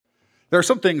There are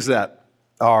some things that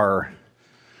are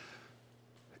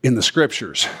in the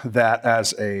scriptures that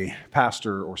as a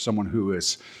pastor or someone who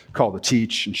is called to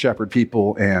teach and shepherd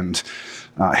people and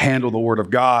handle the word of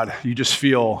God, you just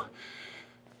feel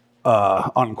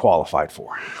unqualified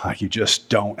for. Like you just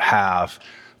don't have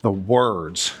the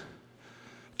words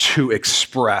to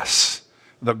express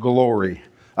the glory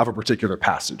of a particular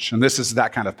passage. And this is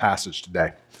that kind of passage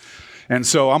today. And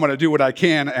so I'm going to do what I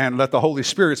can and let the Holy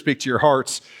Spirit speak to your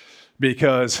hearts,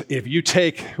 because if you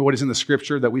take what is in the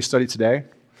scripture that we study today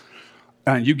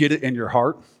and you get it in your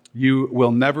heart,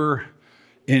 you'll never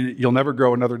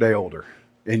grow another day older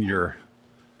in your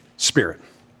spirit.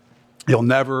 You'll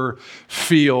never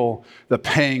feel the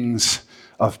pangs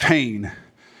of pain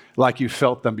like you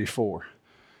felt them before.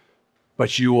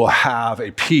 But you will have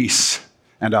a peace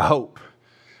and a hope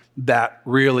that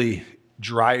really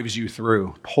drives you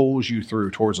through, pulls you through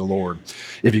towards the Lord,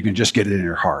 if you can just get it in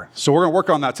your heart. So we're going to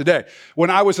work on that today. When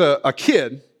I was a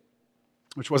kid,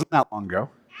 which wasn't that long ago,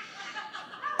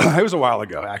 it was a while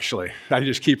ago, actually. I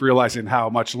just keep realizing how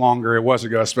much longer it was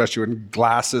ago, especially with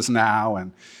glasses now.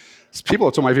 And people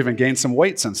have told me I've even gained some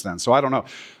weight since then, so I don't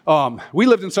know. We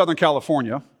lived in Southern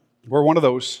California. We're one of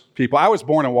those people. I was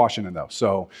born in Washington, though,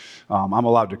 so I'm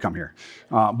allowed to come here.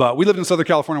 But we lived in Southern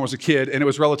California when I was a kid, and it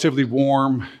was relatively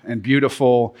warm and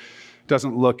beautiful.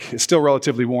 It's still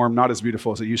relatively warm, not as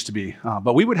beautiful as it used to be.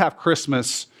 But we would have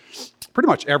Christmas pretty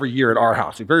much every year at our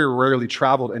house. We very rarely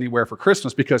traveled anywhere for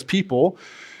Christmas because people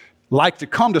like to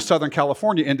come to Southern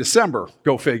California in December,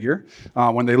 go figure,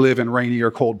 when they live in rainy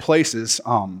or cold places.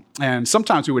 And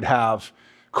sometimes we would have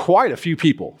quite a few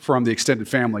people from the extended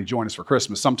family join us for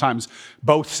Christmas. Sometimes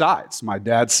both sides, my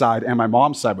dad's side and my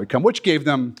mom's side, would come, which gave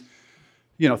them,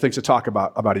 things to talk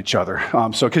about each other.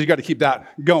 Because you got to keep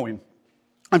that going.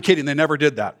 I'm kidding. They never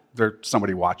did that. There's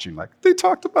somebody watching, like, they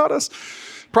talked about us.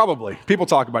 Probably. People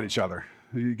talk about each other.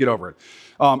 You get over it.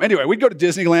 Anyway, we'd go to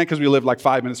Disneyland because we lived like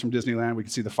 5 minutes from Disneyland. We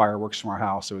could see the fireworks from our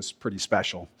house. It was pretty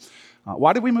special.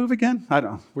 Why did we move again? I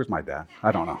don't know. Where's my dad?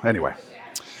 I don't know. Anyway.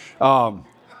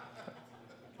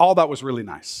 All that was really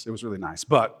nice. It was really nice.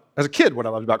 But as a kid, what I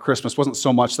loved about Christmas wasn't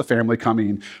so much the family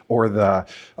coming or the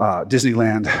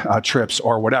Disneyland trips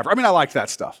or whatever. I mean, I liked that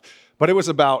stuff. But it was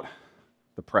about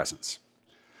the presents.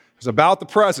 It was about the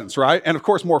presents, right? And of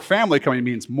course, more family coming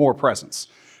means more presents,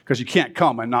 because you can't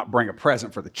come and not bring a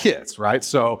present for the kids, right?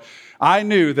 So I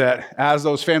knew that as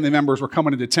those family members were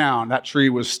coming into town, that tree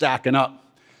was stacking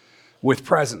up with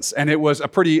presents. And it was a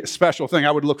pretty special thing.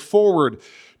 I would look forward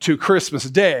to Christmas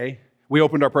Day. We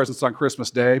opened our presents on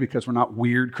Christmas Day because we're not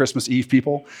weird Christmas Eve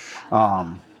people.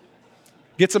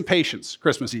 Get some patience,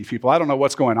 Christmas Eve people. I don't know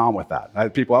what's going on with that. I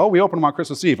had people, we open them on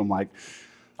Christmas Eve. I'm like,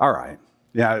 all right.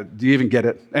 Yeah, do you even get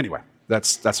it? Anyway,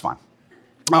 that's fine.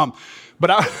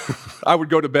 But I would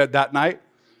go to bed that night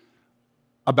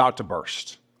about to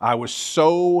burst. I was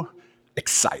so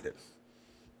excited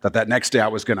that next day I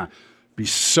was going to be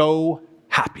so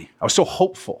happy. I was so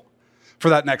hopeful for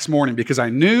that next morning because I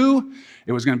knew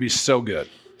it was going to be so good.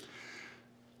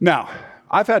 Now,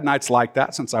 I've had nights like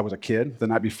that since I was a kid, the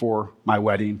night before my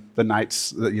wedding, the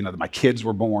nights that, my kids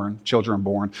were born, children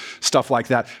born, stuff like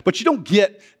that. But you don't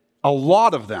get a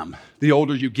lot of them the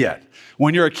older you get.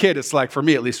 When you're a kid, it's like, for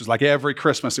me at least, it was like every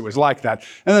Christmas it was like that.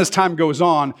 And then as time goes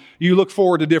on, you look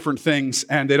forward to different things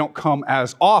and they don't come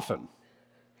as often.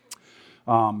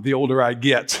 The older I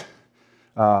get,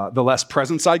 the less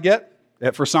presents I get.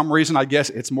 For some reason, I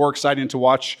guess it's more exciting to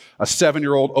watch a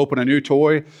 7-year-old open a new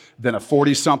toy than a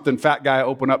 40-something fat guy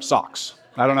open up socks.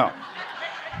 I don't know.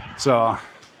 So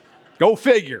go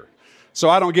figure. So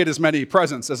I don't get as many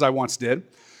presents as I once did.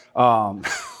 I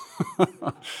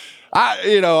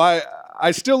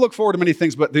still look forward to many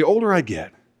things, but the older I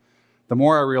get, the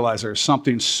more I realize there's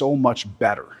something so much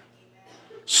better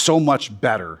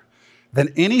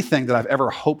than anything that I've ever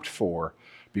hoped for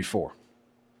before.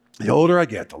 The older I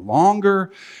get, the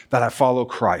longer that I follow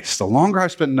Christ, the longer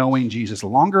I've spent knowing Jesus, the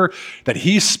longer that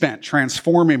He's spent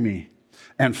transforming me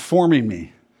and forming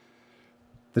me,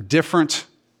 the different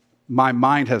my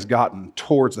mind has gotten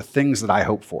towards the things that I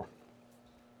hope for.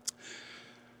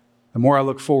 The more I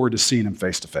look forward to seeing Him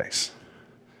face to face.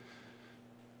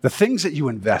 The things that you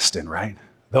invest in, right?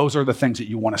 Those are the things that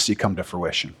you want to see come to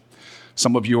fruition.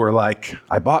 Some of you are like,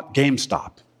 I bought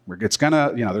GameStop. It's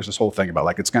gonna, there's this whole thing about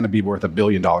like, it's gonna be worth $1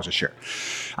 billion a share.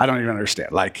 I don't even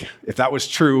understand. Like, if that was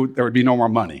true, there would be no more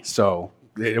money. So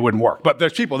it wouldn't work. But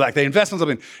there's people like they invest in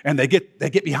something and they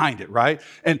get behind it, right?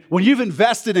 And when you've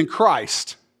invested in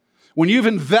Christ, when you've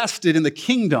invested in the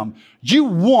kingdom, you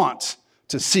want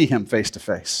to see Him face to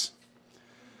face.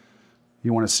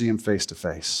 You want to see Him face to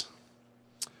face.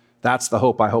 That's the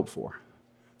hope I hope for.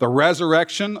 the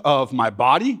resurrection of my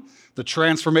body, the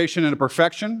transformation into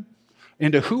perfection,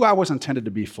 into who I was intended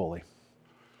to be fully.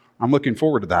 I'm looking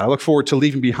forward to that. I look forward to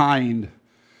leaving behind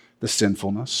the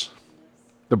sinfulness,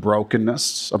 the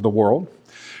brokenness of the world,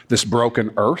 this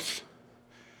broken earth,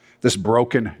 this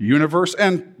broken universe,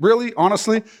 and really,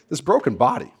 honestly, this broken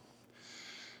body.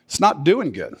 It's not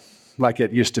doing good like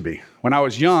it used to be. When I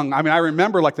was young, I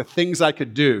remember like the things I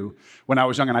could do when I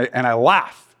was young, and I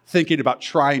laugh thinking about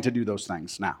trying to do those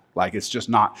things now. Like it's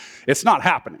not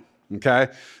happening, okay?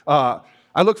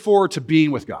 I look forward to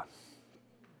being with God,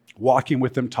 walking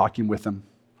with him, talking with him,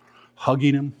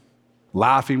 hugging him,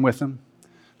 laughing with him,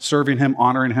 serving him,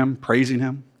 honoring him, praising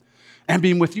him, and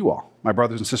being with you all, my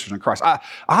brothers and sisters in Christ.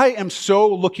 I am so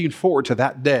looking forward to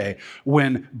that day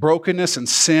when brokenness and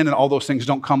sin and all those things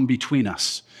don't come between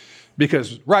us.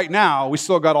 Because right now, we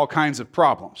still got all kinds of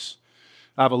problems.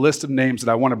 I have a list of names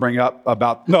that I want to bring up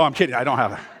about, no, I'm kidding, I don't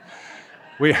have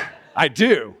it. I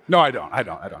do. No, I don't have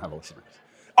a list of names.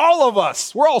 All of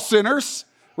us, we're all sinners,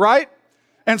 right?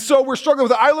 And so we're struggling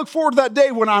with it. I look forward to that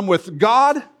day when I'm with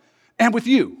God and with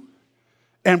you,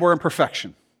 and we're in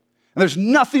perfection. And there's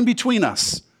nothing between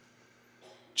us,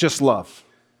 just love,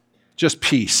 just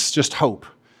peace, just hope.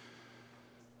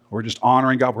 We're just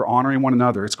honoring God. We're honoring one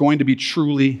another. It's going to be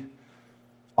truly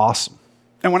awesome.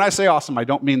 And when I say awesome, I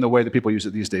don't mean the way that people use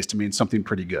it these days to mean something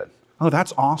pretty good. Oh,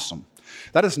 that's awesome.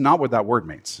 That is not what that word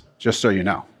means, just so you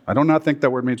know. I do not think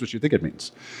that word means what you think it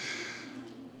means.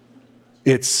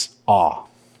 It's awe.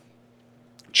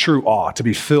 True awe, to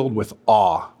be filled with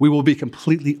awe. We will be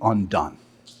completely undone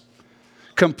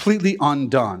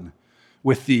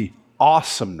with the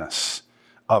awesomeness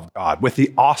of God, with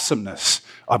the awesomeness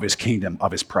of his kingdom,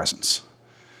 of his presence.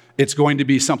 It's going to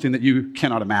be something that you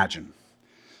cannot imagine.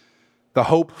 The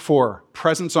hope for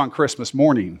presents on Christmas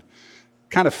morning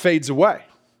kind of fades away,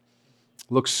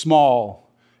 looks small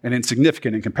and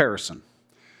insignificant in comparison.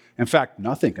 In fact,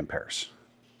 nothing compares.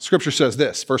 Scripture says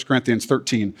this, 1 Corinthians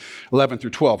 13, 11 through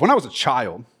 12. When I was a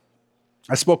child,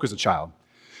 I spoke as a child.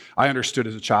 I understood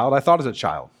as a child. I thought as a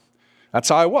child. That's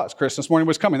how I was. Christmas morning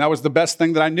was coming. That was the best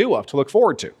thing that I knew of to look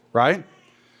forward to, right?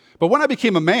 But when I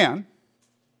became a man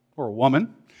or a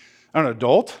woman, an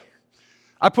adult,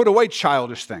 I put away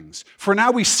childish things. For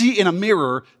now we see in a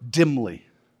mirror dimly,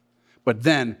 but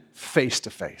then face to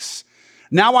face.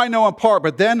 Now I know in part,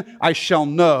 but then I shall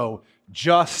know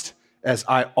just as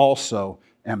I also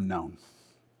am known.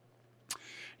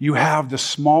 You have the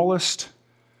smallest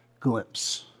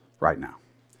glimpse right now.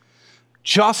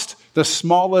 Just the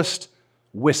smallest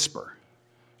whisper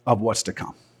of what's to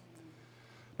come.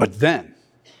 But then,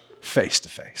 face to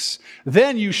face.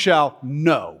 Then you shall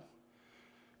know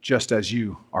just as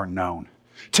you are known.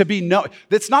 To be known.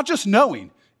 It's not just knowing.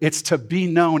 It's to be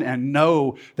known and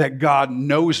know that God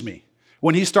knows me.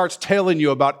 When he starts telling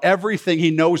you about everything he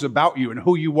knows about you and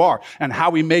who you are and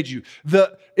how he made you,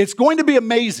 it's going to be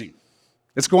amazing.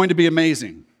 It's going to be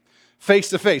amazing. Face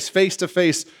to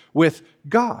face with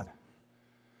God.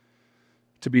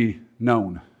 To be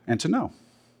known and to know.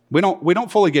 We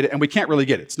don't fully get it, and we can't really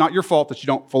get it. It's not your fault that you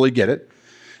don't fully get it.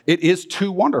 It is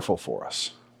too wonderful for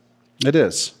us. It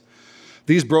is.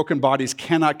 These broken bodies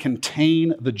cannot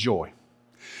contain the joy.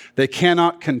 They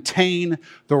cannot contain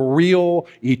the real,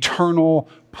 eternal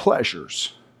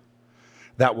pleasures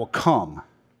that will come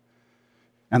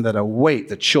and that await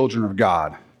the children of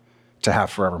God to have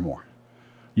forevermore.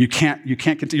 You can't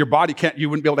contain, your body can't, you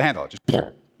wouldn't be able to handle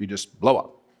it. You just blow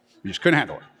up. You just couldn't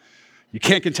handle it. You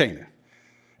can't contain it.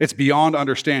 It's beyond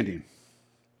understanding,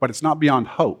 but it's not beyond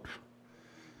hope.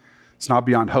 It's not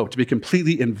beyond hope. To be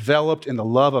completely enveloped in the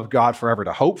love of God forever,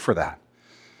 to hope for that.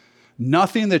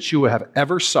 Nothing that you have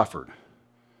ever suffered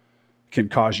can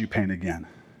cause you pain again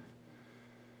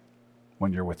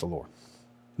when you're with the Lord.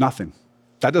 Nothing.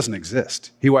 That doesn't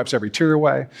exist. He wipes every tear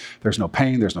away. There's no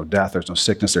pain, there's no death, there's no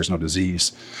sickness, there's no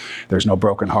disease, there's no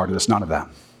brokenheartedness, none of that.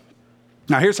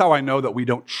 Now, here's how I know that we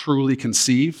don't truly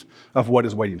conceive of what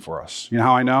is waiting for us. You know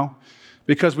how I know?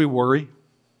 Because we worry,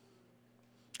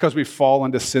 because we fall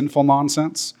into sinful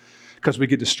nonsense, because we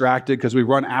get distracted, because we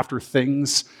run after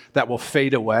things that will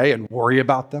fade away and worry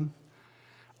about them.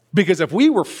 Because if we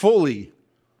were fully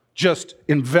just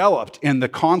enveloped in the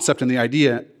concept and the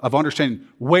idea of understanding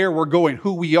where we're going,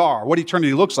 who we are, what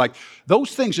eternity looks like,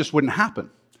 those things just wouldn't happen.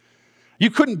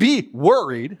 You couldn't be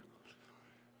worried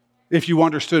if you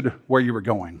understood where you were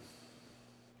going. And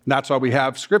that's why we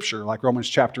have scripture like Romans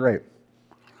chapter 8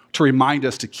 to remind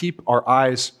us to keep our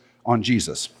eyes on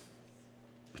Jesus,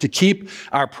 to keep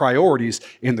our priorities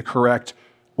in the correct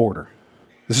order.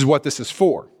 This is what this is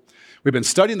for. We've been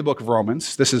studying the book of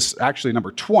Romans. This is actually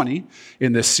number 20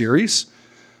 in this series,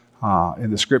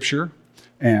 in the scripture.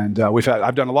 And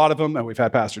I've done a lot of them, and we've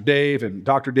had Pastor Dave and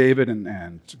Dr. David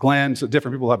and Glenn. So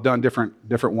different people have done different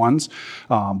ones.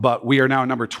 But we are now in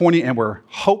number 20, and we're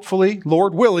hopefully,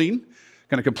 Lord willing,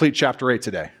 going to complete chapter 8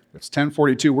 today. It's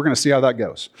 10:42. We're going to see how that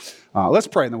goes. Let's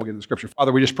pray, and then we'll get into Scripture.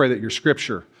 Father, we just pray that your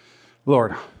Scripture,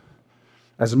 Lord,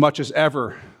 as much as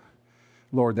ever,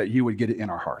 Lord, that you would get it in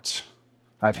our hearts.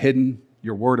 I've hidden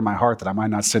your word in my heart that I might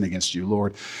not sin against you,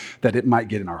 Lord, that it might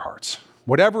get in our hearts.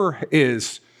 Whatever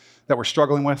is that we're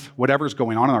struggling with, whatever's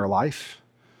going on in our life,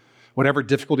 whatever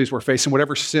difficulties we're facing,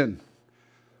 whatever sin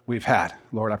we've had,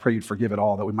 Lord, I pray you'd forgive it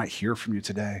all, that we might hear from you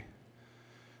today,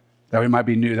 that we might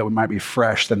be new, that we might be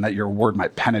fresh, then that your word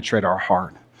might penetrate our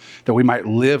heart, that we might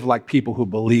live like people who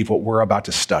believe what we're about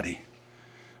to study.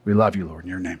 We love you, Lord, in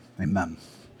your name. Amen.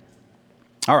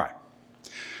 All right.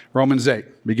 Romans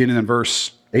 8, beginning in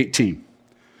verse 18.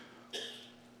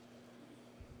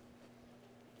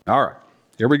 All right,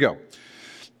 here we go.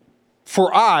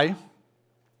 For I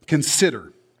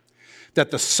consider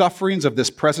that the sufferings of this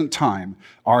present time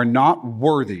are not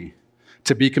worthy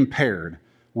to be compared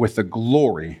with the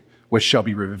glory which shall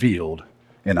be revealed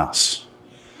in us.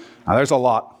 Now, there's a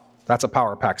lot. That's a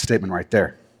power-packed statement right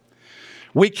there.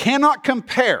 We cannot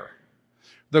compare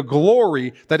the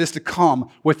glory that is to come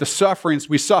with the sufferings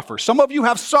we suffer. Some of you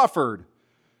have suffered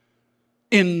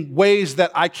in ways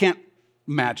that I can't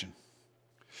imagine.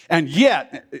 And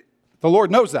yet, the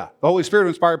Lord knows that. The Holy Spirit who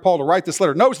inspired Paul to write this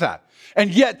letter knows that.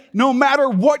 And yet, no matter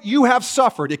what you have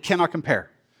suffered, it cannot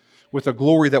compare with the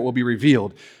glory that will be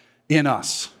revealed in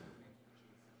us.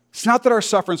 It's not that our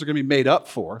sufferings are going to be made up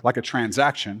for, like a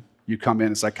transaction. You come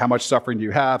in, it's like, how much suffering do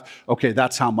you have? Okay,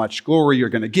 that's how much glory you're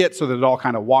going to get, so that it all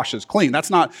kind of washes clean. It's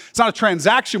not a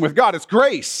transaction with God, it's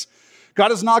grace.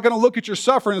 God is not going to look at your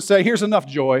suffering and say, here's enough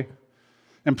joy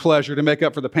and pleasure to make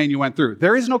up for the pain you went through.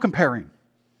 There is no comparing.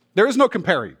 There is no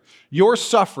comparing. Your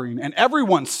suffering and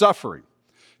everyone's suffering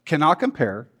cannot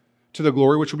compare to the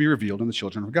glory which will be revealed in the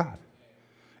children of God.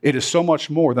 It is so much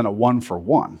more than a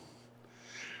one-for-one.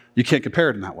 You can't compare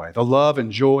it in that way. The love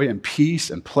and joy and peace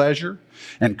and pleasure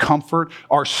and comfort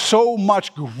are so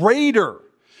much greater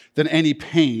than any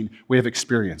pain we have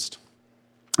experienced.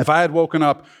 If I had woken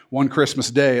up one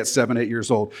Christmas day at 7, 8 years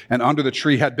old, and under the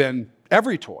tree had been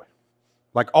every toy,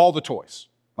 like all the toys,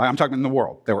 like I'm talking in the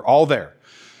world, they were all there,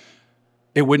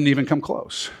 it wouldn't even come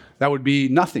close. That would be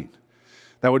nothing.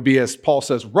 That would be, as Paul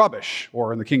says, rubbish,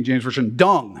 or in the King James Version,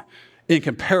 dung, in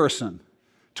comparison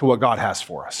to what God has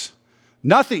for us.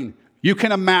 Nothing you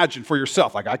can imagine for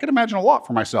yourself. Like, I can imagine a lot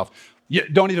for myself.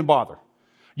 Don't even bother.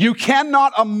 You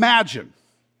cannot imagine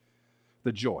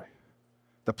the joy,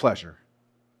 the pleasure,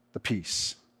 the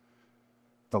peace,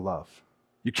 the love.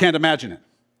 You can't imagine it.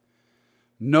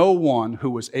 No one who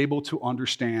was able to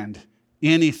understand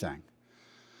anything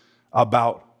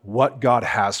about what God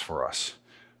has for us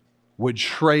would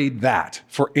trade that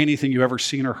for anything you've ever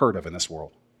seen or heard of in this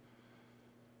world.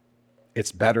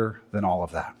 It's better than all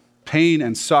of that. Pain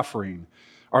and suffering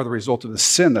are the result of the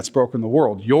sin that's broken the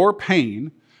world. Your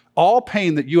pain, all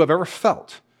pain that you have ever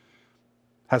felt,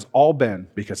 has all been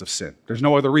because of sin. There's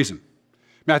no other reason.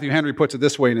 Matthew Henry puts it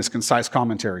this way in his concise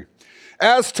commentary.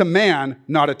 As to man,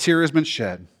 not a tear has been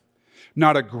shed,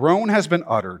 not a groan has been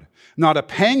uttered, not a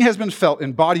pang has been felt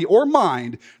in body or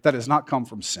mind that has not come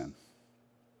from sin.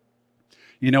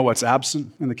 You know what's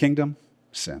absent in the kingdom?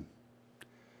 Sin.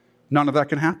 None of that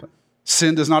can happen.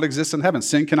 Sin does not exist in heaven.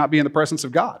 Sin cannot be in the presence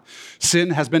of God. Sin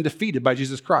has been defeated by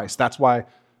Jesus Christ. That's why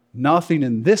nothing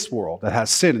in this world that has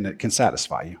sin in it can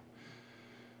satisfy you.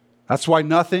 That's why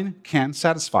nothing can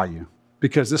satisfy you,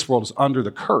 because this world is under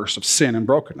the curse of sin and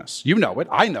brokenness. You know it.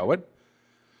 I know it.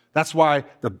 That's why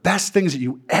the best things that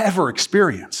you ever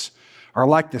experience are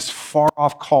like this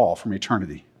far-off call from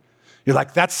eternity. You're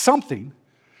like, that's something,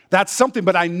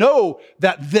 but I know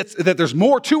that there's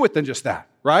more to it than just that,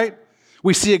 right?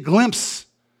 We see a glimpse,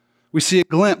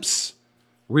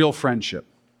 real friendship,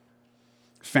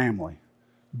 family,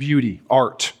 beauty,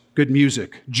 art, good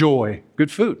music, joy,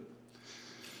 good food,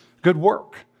 good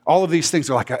work. All of these things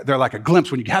are they're like a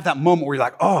glimpse when you have that moment where you're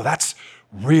like, oh, that's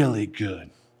really good,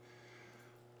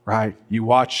 right? You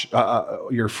watch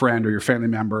your friend or your family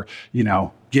member,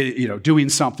 doing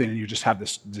something, and you just have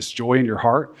this joy in your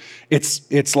heart.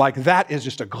 It's like that is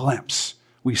just a glimpse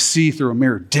we see through a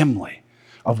mirror dimly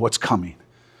of what's coming.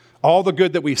 All the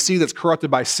good that we see that's corrupted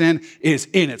by sin is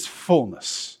in its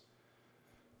fullness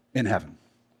in heaven.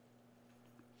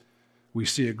 We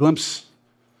see a glimpse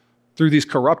through these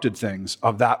corrupted things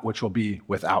of that which will be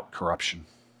without corruption.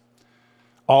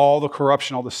 All the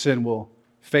corruption, all the sin will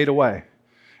fade away,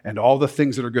 and all the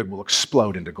things that are good will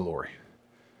explode into glory.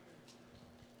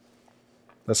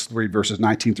 Let's read verses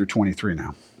 19 through 23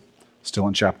 now. still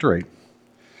in chapter 8.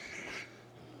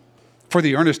 For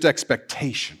the earnest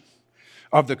expectation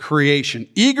of the creation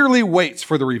eagerly waits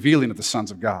for the revealing of the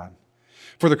sons of God.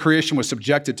 For the creation was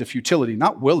subjected to futility,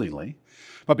 not willingly,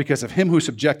 but because of him who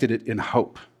subjected it in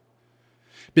hope.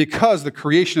 Because the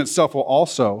creation itself will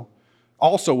also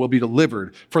will be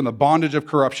delivered from the bondage of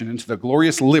corruption into the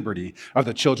glorious liberty of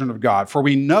the children of God. For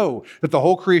we know that the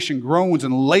whole creation groans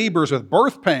and labors with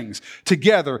birth pangs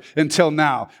together until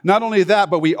now. Not only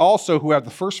that, but we also who have the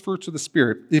first fruits of the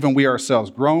Spirit, even we ourselves,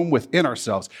 groan within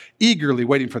ourselves, eagerly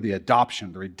waiting for the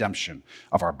adoption, the redemption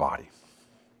of our body.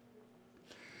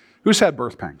 Who's had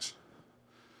birth pangs?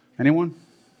 Anyone?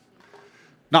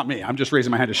 Not me. I'm just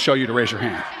raising my hand to show you to raise your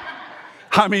hand.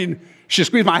 I mean, she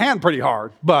squeezed my hand pretty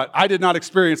hard, but I did not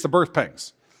experience the birth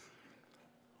pangs.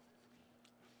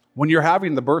 When you're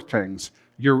having the birth pangs,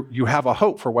 you have a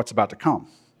hope for what's about to come,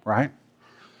 right?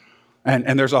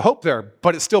 And there's a hope there,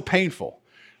 but it's still painful.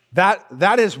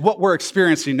 That is what we're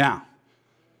experiencing now.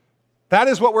 That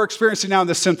is what we're experiencing now in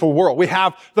this sinful world. We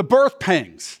have the birth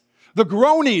pangs, the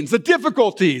groanings, the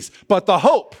difficulties, but the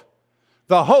hope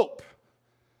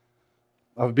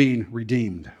of being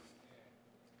redeemed.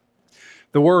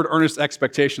 The word earnest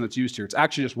expectation that's used here, it's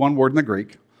actually just one word in the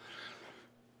Greek.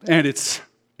 And it's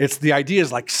the idea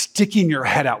is like sticking your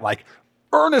head out, like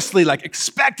earnestly, like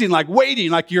expecting, like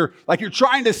waiting, like you're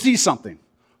trying to see something.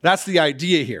 That's the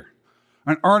idea here.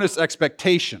 An earnest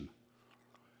expectation.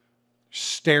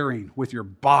 Staring with your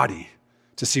body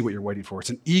to see what you're waiting for. It's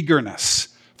an eagerness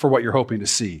for what you're hoping to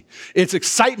see. It's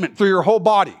excitement through your whole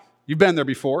body. You've been there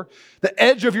before. The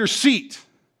edge of your seat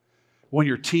when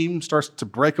your team starts to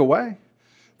break away.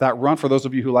 That run, for those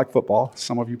of you who like football,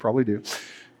 some of you probably do,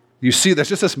 you see there's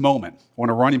just this moment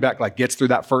when a running back like gets through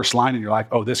that first line and you're like,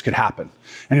 oh, this could happen.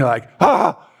 And you're like,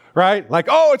 right? Like,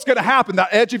 oh, it's going to happen. That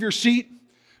edge of your seat,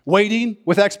 waiting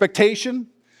with expectation.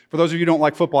 For those of you who don't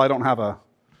like football, I don't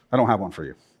have one for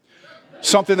you.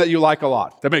 Something that you like a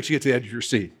lot, that makes you get to the edge of your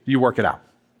seat. You work it out.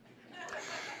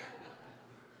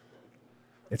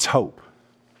 It's hope.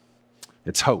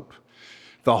 It's hope.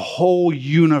 The whole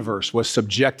universe was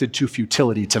subjected to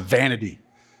futility, to vanity,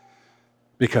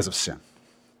 because of sin.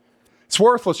 It's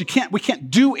worthless. We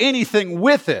can't do anything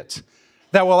with it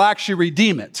that will actually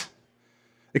redeem it.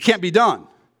 It can't be done.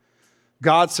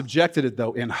 God subjected it,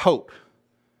 though, in hope.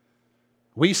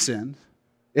 We sinned.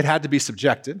 It had to be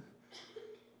subjected.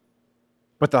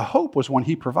 But the hope was one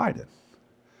he provided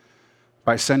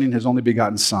by sending his only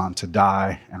begotten Son to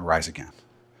die and rise again.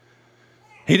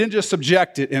 He didn't just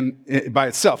subject it by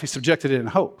itself. He subjected it in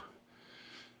hope.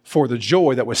 For the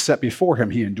joy that was set before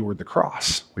him, he endured the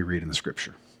cross, we read in the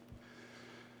scripture.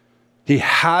 He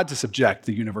had to subject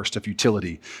the universe to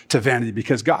futility, to vanity,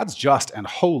 because God's just and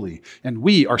holy, and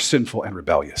we are sinful and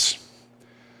rebellious.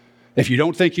 If you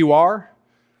don't think you are,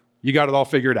 you got it all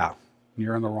figured out.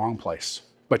 You're in the wrong place,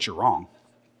 but you're wrong.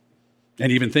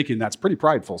 And even thinking that's pretty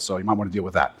prideful, so you might want to deal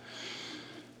with that.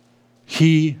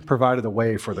 He provided a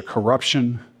way for the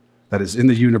corruption that is in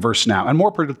the universe now, and more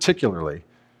particularly,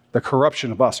 the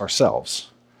corruption of us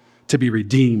ourselves, to be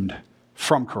redeemed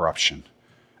from corruption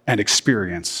and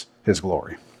experience his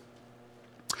glory.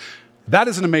 That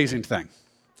is an amazing thing.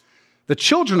 The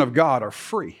children of God are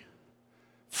free.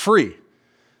 Free.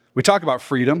 We talk about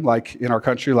freedom, like in our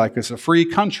country, like it's a free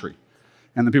country.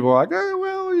 And then people are like,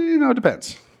 well, it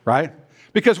depends, right?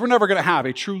 Because we're never going to have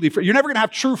you're never going to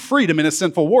have true freedom in a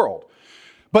sinful world.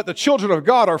 But the children of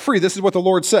God are free. This is what the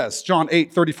Lord says, John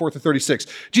 8:34-36.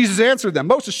 Jesus answered them,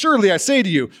 most assuredly I say to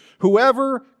you,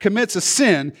 whoever commits a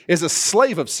sin is a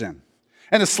slave of sin.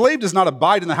 And a slave does not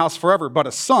abide in the house forever, but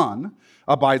a son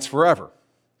abides forever.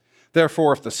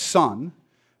 Therefore, if the Son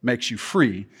makes you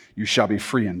free, you shall be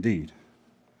free indeed.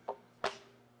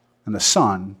 And the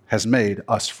Son has made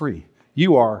us free.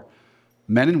 You are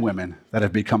men and women that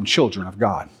have become children of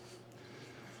God.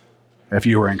 If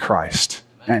you are in Christ,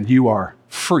 and you are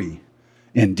free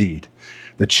indeed,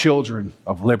 the children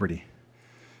of liberty.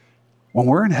 When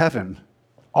we're in heaven,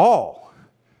 all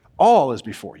is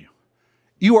before you.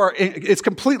 It's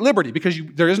complete liberty because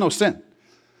there is no sin.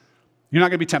 You're not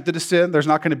going to be tempted to sin. There's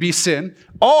not going to be sin.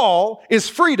 All is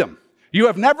freedom. You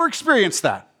have never experienced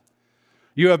that.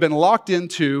 You have been locked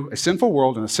into a sinful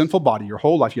world and a sinful body your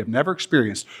whole life. You have never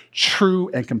experienced true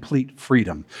and complete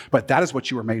freedom. But that is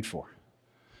what you were made for.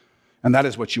 And that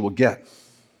is what you will get.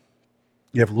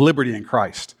 You have liberty in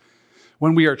Christ.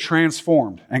 When we are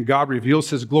transformed and God reveals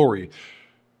his glory,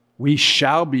 we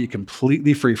shall be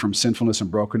completely free from sinfulness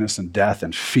and brokenness and death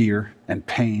and fear and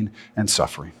pain and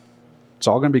suffering. It's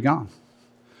all going to be gone.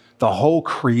 The whole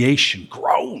creation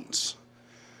groans.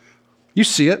 You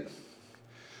see it.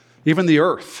 Even the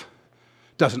earth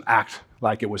doesn't act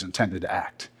like it was intended to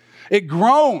act. It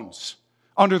groans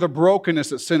under the brokenness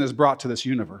that sin has brought to this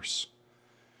universe.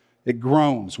 It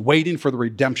groans, waiting for the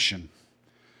redemption.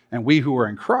 And we who are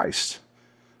in Christ,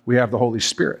 we have the Holy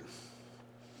Spirit.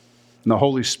 In the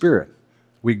Holy Spirit,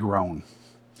 we groan,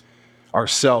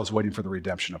 ourselves waiting for the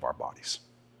redemption of our bodies.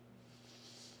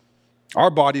 Our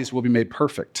bodies will be made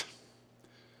perfect.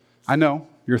 I know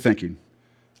you're thinking,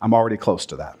 I'm already close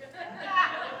to that.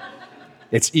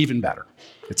 It's even better.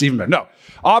 It's even better. No,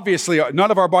 obviously,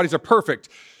 none of our bodies are perfect.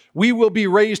 We will be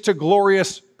raised to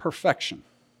glorious perfection.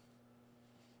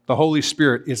 The Holy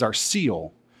Spirit is our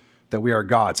seal that we are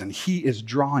God's, and He is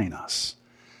drawing us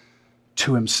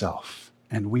to Himself,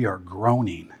 and we are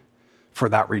groaning for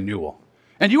that renewal.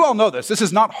 And you all know this. This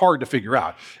is not hard to figure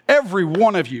out. Every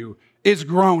one of you is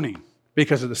groaning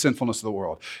because of the sinfulness of the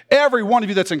world. Every one of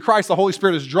you that's in Christ, the Holy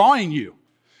Spirit is drawing you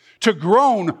to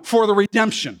groan for the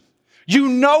redemption. You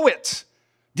know it.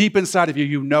 Deep inside of you,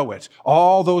 you know it.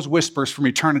 All those whispers from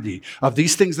eternity of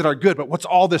these things that are good, but what's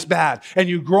all this bad? And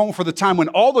you groan for the time when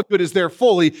all the good is there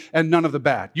fully and none of the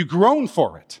bad. You groan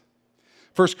for it.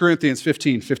 1 Corinthians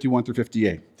 15, 51 through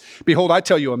 58. Behold, I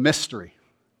tell you a mystery.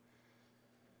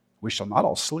 We shall not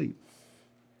all sleep,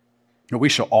 but we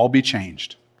shall all be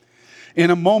changed. In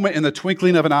a moment, in the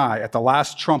twinkling of an eye, at the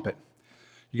last trumpet.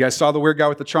 You guys saw the weird guy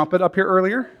with the trumpet up here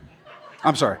earlier?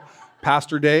 I'm sorry,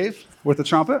 Pastor Dave with the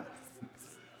trumpet?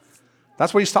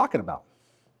 That's what he's talking about.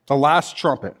 The last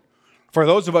trumpet. For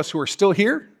those of us who are still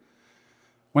here,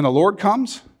 when the Lord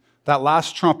comes, that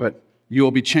last trumpet, you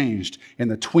will be changed in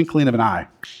the twinkling of an eye,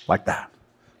 like that,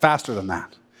 faster than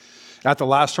that. At the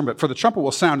last trumpet, for the trumpet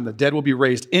will sound and the dead will be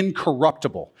raised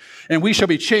incorruptible, and we shall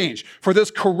be changed. For this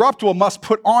corruptible must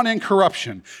put on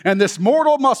incorruption, and this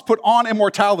mortal must put on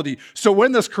immortality. So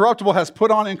when this corruptible has put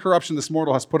on incorruption, this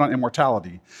mortal has put on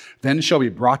immortality, then shall be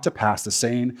brought to pass the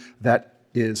saying that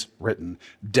is written,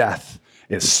 death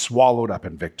is swallowed up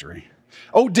in victory.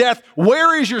 O death,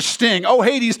 where is your sting? O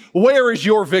Hades, where is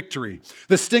your victory?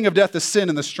 The sting of death is sin,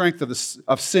 and the strength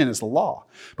of sin is the law.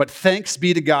 But thanks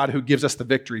be to God who gives us the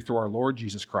victory through our Lord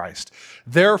Jesus Christ.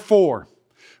 Therefore,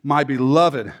 my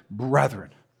beloved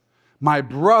brethren, my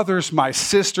brothers, my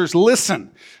sisters,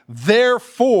 listen.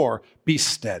 Therefore, be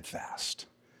steadfast,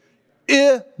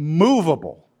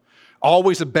 immovable,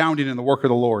 always abounding in the work of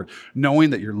the Lord,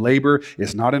 knowing that your labor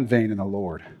is not in vain in the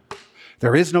Lord.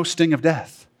 There is no sting of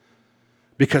death,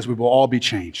 because we will all be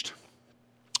changed.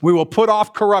 We will put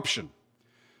off corruption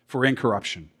for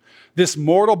incorruption. This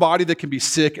mortal body that can be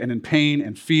sick and in pain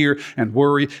and fear and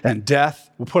worry and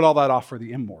death, we'll put all that off for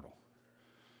the immortal.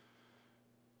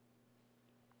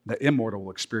 The immortal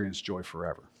will experience joy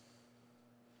forever.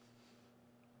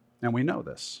 And we know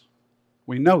this.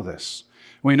 We know this.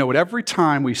 We know it every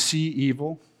time we see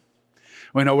evil.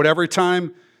 We know it every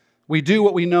time we do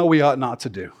what we know we ought not to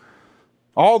do.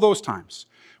 All those times,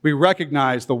 we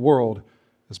recognize the world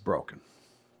is broken.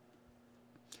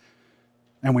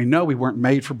 And we know we weren't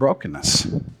made for brokenness.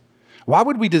 Why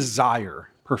would we desire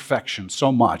perfection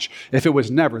so much if it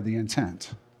was never the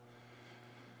intent?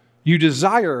 You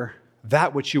desire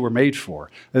that which you were made for.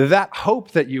 That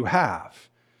hope that you have,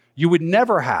 you would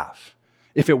never have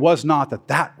if it was not that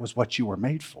that was what you were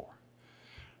made for.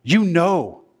 You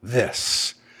know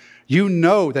this. You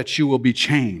know that you will be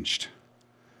changed.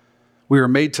 We are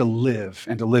made to live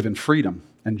and to live in freedom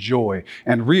and joy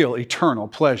and real eternal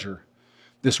pleasure.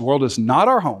 This world is not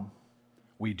our home.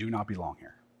 We do not belong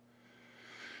here.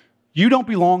 You don't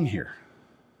belong here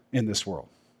in this world.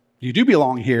 You do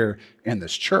belong here in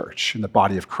this church, in the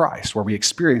body of Christ, where we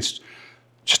experience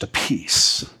just a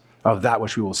piece of that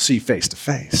which we will see face to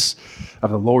face, of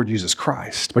the Lord Jesus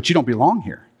Christ. But you don't belong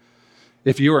here.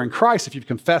 If you are in Christ, if you've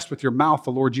confessed with your mouth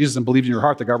the Lord Jesus and believed in your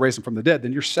heart that God raised him from the dead,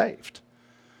 then you're saved.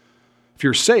 If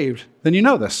you're saved, then you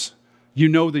know this. You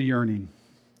know the yearning,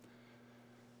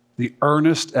 the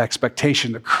earnest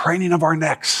expectation, the craning of our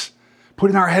necks,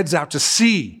 putting our heads out to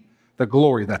see the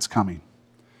glory that's coming.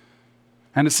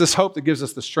 And it's this hope that gives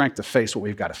us the strength to face what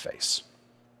we've got to face,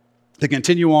 to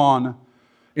continue on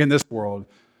in this world,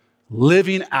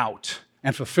 living out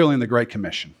and fulfilling the Great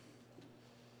Commission.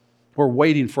 We're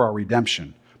waiting for our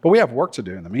redemption, but we have work to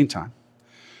do in the meantime.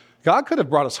 God could have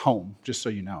brought us home, just so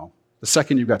you know, the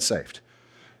second you got saved.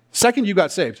 The second you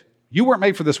got saved, you weren't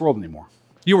made for this world anymore.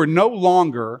 You were no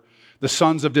longer the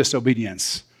sons of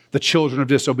disobedience, the children of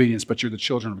disobedience, but you're the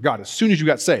children of God. As soon as you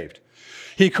got saved,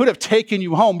 he could have taken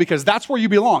you home because that's where you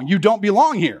belong. You don't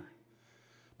belong here.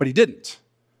 But he didn't.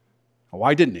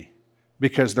 Why didn't he?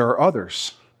 Because there are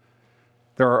others.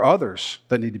 There are others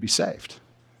that need to be saved.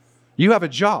 You have a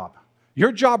job.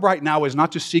 Your job right now is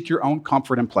not to seek your own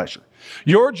comfort and pleasure.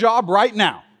 Your job right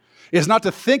now is not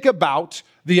to think about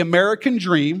the American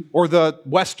dream or the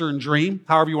Western dream,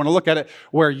 however you want to look at it,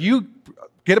 where you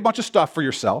get a bunch of stuff for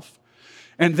yourself,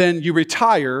 and then you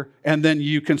retire, and then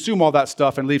you consume all that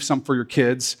stuff and leave some for your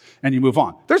kids, and you move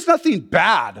on. There's nothing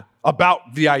bad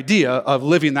about the idea of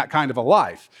living that kind of a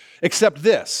life, except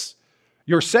this: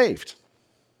 you're saved.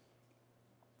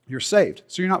 You're saved,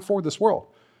 so you're not for this world.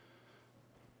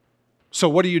 So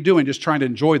what are you doing just trying to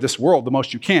enjoy this world the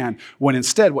most you can, when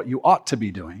instead what you ought to be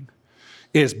doing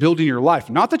is building your life?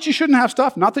 Not that you shouldn't have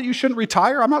stuff, not that you shouldn't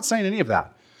retire. I'm not saying any of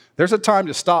that. There's a time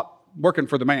to stop working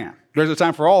for the man. There's a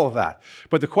time for all of that.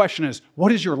 But the question is,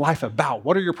 what is your life about?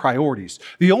 What are your priorities?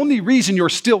 The only reason you're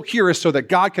still here is so that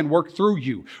God can work through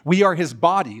you. We are his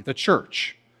body, the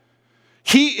church.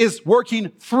 He is working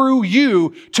through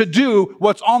you to do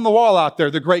what's on the wall out there,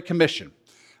 the Great Commission.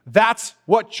 That's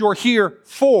what you're here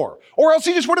for. Or else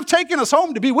he just would have taken us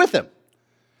home to be with him.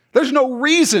 There's no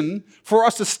reason for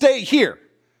us to stay here.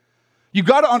 You've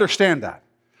got to understand that.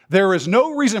 There is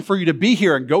no reason for you to be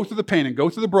here and go through the pain and go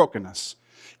through the brokenness,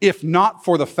 if not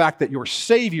for the fact that your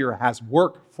Savior has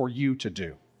work for you to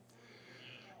do.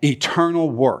 Eternal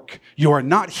work. You are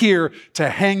not here to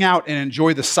hang out and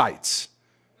enjoy the sights.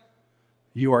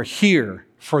 You are here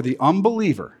for the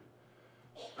unbeliever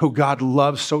who God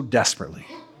loves so desperately,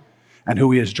 and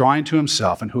who he is drawing to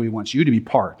himself, and who he wants you to be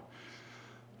part.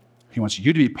 He wants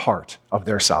you to be part of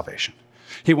their salvation.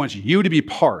 He wants you to be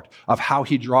part of how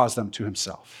he draws them to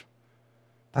himself.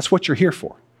 That's what you're here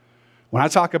for. When I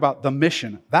talk about the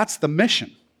mission, that's the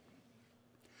mission.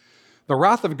 The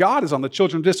wrath of God is on the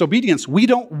children of disobedience. We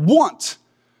don't want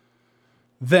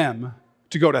them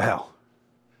to go to hell.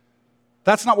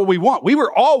 That's not what we want. We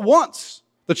were all once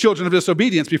the children of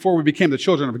disobedience before we became the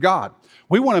children of God.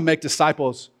 We want to make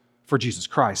disciples for Jesus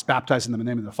Christ, baptizing them in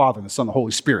the name of the Father and the Son and the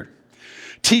Holy Spirit,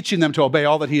 teaching them to obey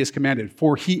all that he has commanded,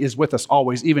 for he is with us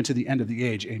always, even to the end of the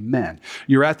age. Amen.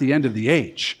 You're at the end of the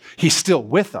age. He's still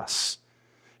with us.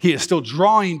 He is still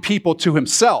drawing people to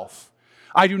himself.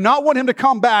 I do not want him to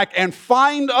come back and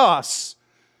find us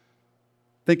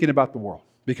thinking about the world,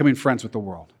 becoming friends with the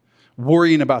world,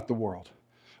 worrying about the world,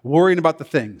 worrying about the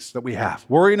things that we have,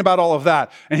 worrying about all of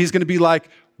that. And he's going to be like,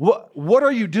 what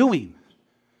are you doing?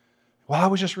 Well, I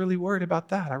was just really worried about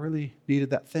that. I really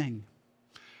needed that thing.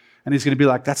 And he's going to be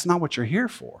like, that's not what you're here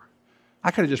for.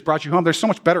 I could have just brought you home. There's so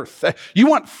much better. You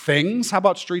want things? How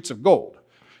about streets of gold?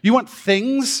 You want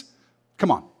things? Come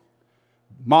on.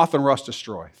 Moth and rust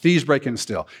destroy. Thieves break in and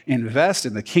steal. Invest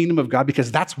in the kingdom of God,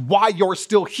 because that's why you're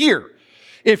still here.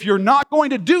 If you're not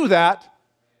going to do that,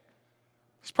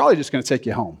 he's probably just going to take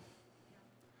you home.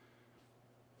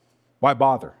 Why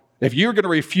bother? If you're going to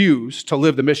refuse to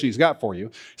live the mission he's got for you,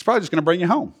 he's probably just going to bring you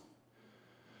home.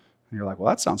 And you're like, well,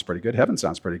 that sounds pretty good. Heaven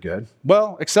sounds pretty good.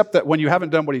 Well, except that when you haven't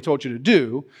done what he told you to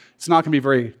do, it's not going to be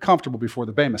very comfortable before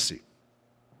the Bema seat.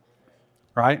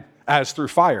 Right? As through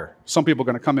fire. Some people are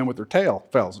going to come in with their tail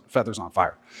feathers on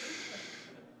fire.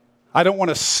 I don't want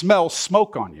to smell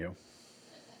smoke on you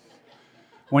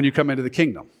when you come into the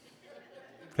kingdom.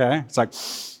 Okay? It's like,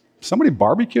 somebody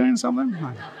barbecuing something?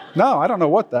 No, I don't know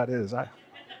what that is.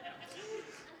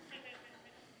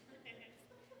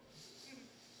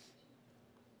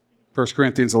 1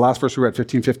 Corinthians, the last verse we read,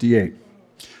 15:58.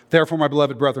 Therefore, my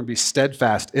beloved brethren, be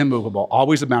steadfast, immovable,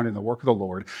 always abounding in the work of the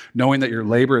Lord, knowing that your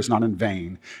labor is not in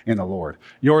vain in the Lord.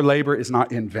 Your labor is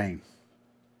not in vain.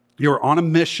 You're on a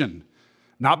mission,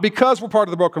 not because we're part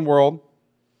of the broken world,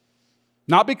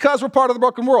 not because we're part of the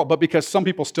broken world, but because some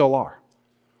people still are.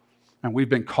 And we've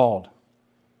been called.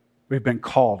 We've been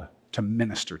called to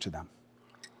minister to them,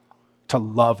 to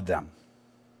love them,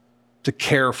 to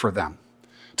care for them,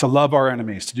 to love our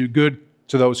enemies, to do good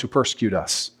to those who persecute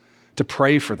us, to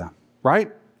pray for them,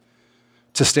 right?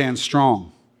 To stand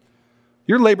strong.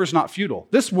 Your labor's not futile.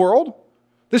 This world,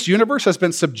 this universe has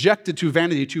been subjected to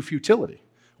vanity, to futility.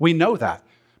 We know that.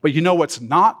 But you know what's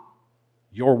not?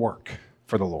 Your work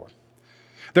for the Lord.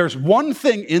 There's one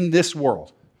thing in this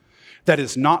world that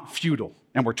is not futile.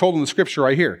 And we're told in the scripture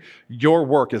right here, your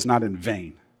work is not in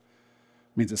vain.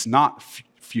 It means it's not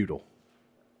futile.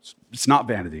 It's not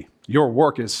vanity. Your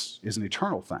work is an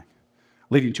eternal thing,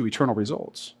 leading to eternal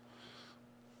results.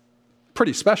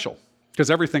 Pretty special,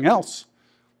 because everything else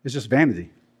is just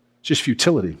vanity. It's just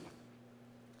futility.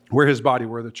 We're his body,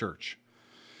 we're the church.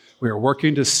 We are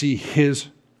working to see his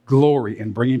glory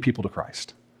in bringing people to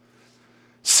Christ.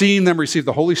 Seeing them receive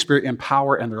the Holy Spirit in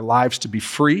power and their lives to be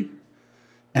free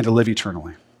and to live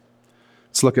eternally.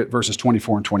 Let's look at verses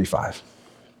 24 and 25.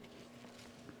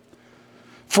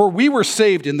 For we were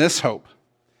saved in this hope,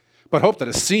 but hope that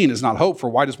is seen is not hope, for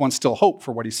why does one still hope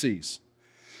for what he sees?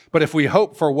 But if we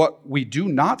hope for what we do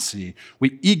not see,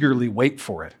 we eagerly wait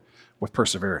for it. with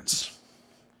perseverance.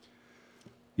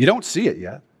 You don't see it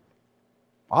yet,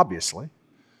 obviously,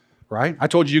 right? I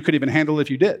told you you couldn't even handle it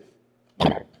if you did.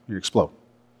 You explode.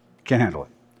 Can't handle it.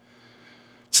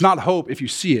 It's not hope if you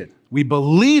see it. We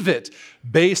believe it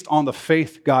based on the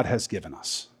faith God has given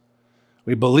us.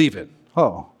 We believe it.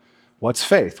 Oh, what's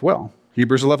faith? Well,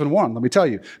 Hebrews 11:1, let me tell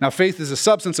you. Now, faith is the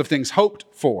substance of things hoped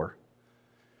for,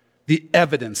 the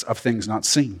evidence of things not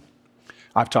seen.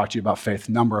 I've talked to you about faith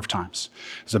a number of times.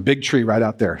 There's a big tree right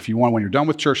out there. If you want, when you're done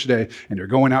with church today and you're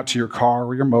going out to your car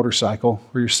or your motorcycle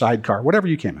or your sidecar, whatever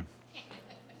you came in,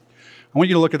 I want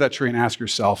you to look at that tree and ask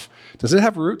yourself, does it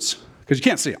have roots? Because you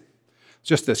can't see them. It's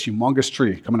just this humongous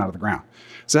tree coming out of the ground.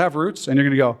 Does it have roots? And you're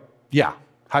going to go, yeah.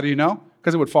 How do you know?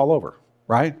 Because it would fall over,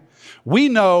 right? We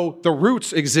know the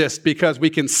roots exist because we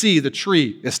can see the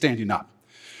tree is standing up.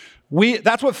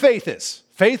 That's what faith is.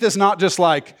 Faith is not just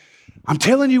like, I'm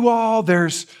telling you all,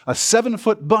 there's a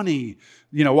 7-foot bunny,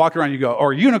 walking around, you go,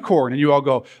 or a unicorn, and you all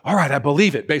go, all right, I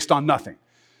believe it based on nothing.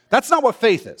 That's not what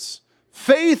faith is.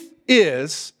 Faith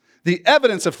is the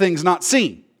evidence of things not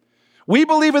seen. We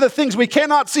believe in the things we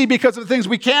cannot see because of the things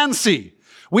we can see.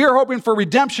 We are hoping for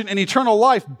redemption and eternal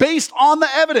life based on the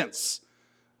evidence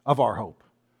of our hope.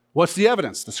 What's the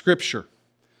evidence? The Scripture.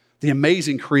 The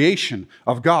amazing creation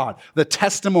of God, the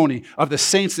testimony of the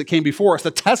saints that came before us, the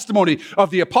testimony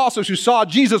of the apostles who saw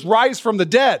Jesus rise from the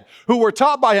dead, who were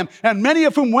taught by him, and many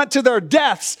of whom went to their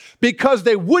deaths because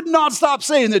they would not stop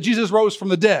saying that Jesus rose from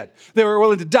the dead. They were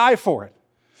willing to die for it.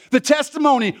 The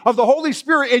testimony of the Holy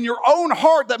Spirit in your own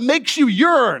heart that makes you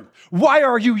yearn. Why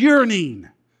are you yearning?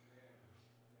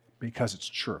 Because it's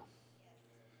true.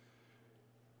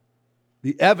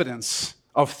 The evidence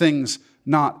of things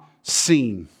not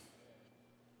seen.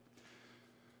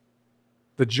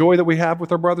 The joy that we have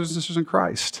with our brothers and sisters in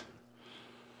Christ.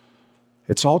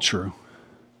 It's all true.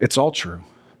 It's all true.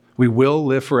 We will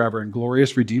live forever in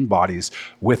glorious, redeemed bodies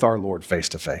with our Lord face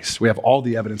to face. We have all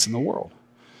the evidence in the world.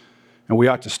 And we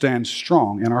ought to stand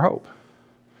strong in our hope.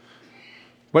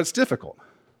 But it's difficult.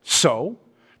 So,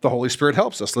 the Holy Spirit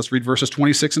helps us. Let's read verses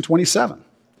 26 and 27.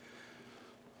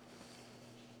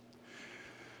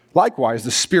 Likewise, the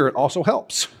Spirit also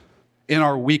helps in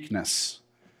our weakness.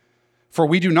 For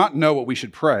we do not know what we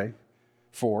should pray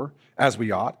for as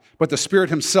we ought, but the Spirit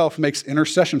himself makes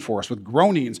intercession for us with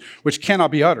groanings which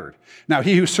cannot be uttered. Now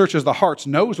he who searches the hearts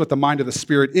knows what the mind of the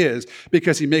Spirit is,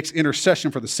 because he makes intercession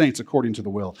for the saints according to the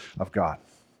will of God.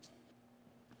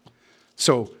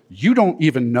 So you don't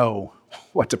even know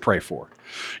what to pray for.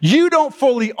 You don't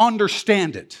fully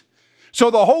understand it. So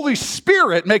the Holy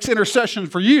Spirit makes intercession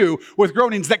for you with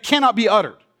groanings that cannot be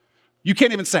uttered. You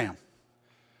can't even say them.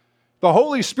 The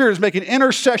Holy Spirit is making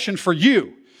intercession for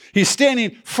you. He's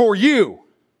standing for you.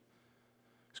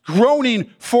 He's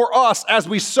groaning for us as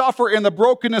we suffer in the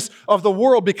brokenness of the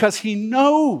world because he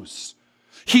knows.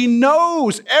 He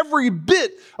knows every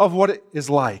bit of what it is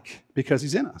like because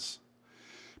he's in us.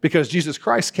 Because Jesus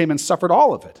Christ came and suffered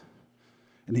all of it.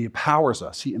 And he empowers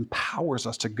us. He empowers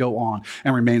us to go on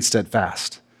and remain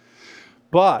steadfast.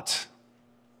 But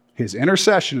his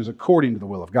intercession is according to the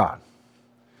will of God.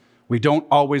 We don't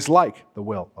always like the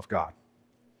will of God.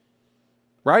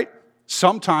 Right?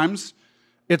 Sometimes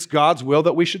it's God's will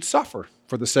that we should suffer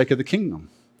for the sake of the kingdom.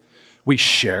 We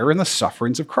share in the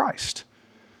sufferings of Christ.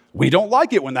 We don't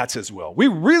like it when that's his will. We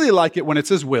really like it when it's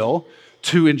his will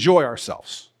to enjoy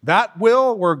ourselves. That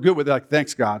will, we're good with it. Like,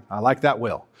 thanks, God. I like that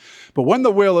will. But when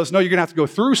the will is, no, you're going to have to go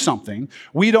through something,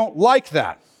 we don't like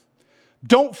that.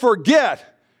 Don't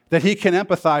forget that he can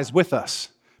empathize with us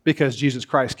because Jesus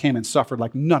Christ came and suffered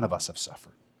like none of us have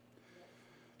suffered.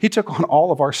 He took on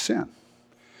all of our sin.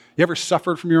 You ever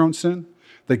suffered from your own sin?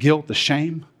 The guilt, the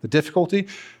shame, the difficulty?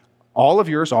 All of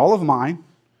yours, all of mine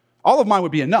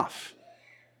would be enough.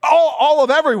 All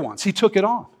of everyone's. He took it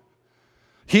on.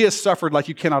 He has suffered like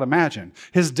you cannot imagine.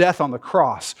 His death on the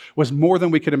cross was more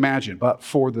than we could imagine, but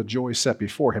for the joy set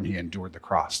before him, he endured the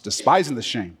cross, despising the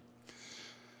shame.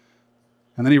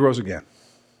 And then he rose again,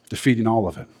 defeating all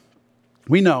of it.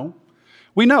 We know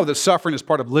that suffering is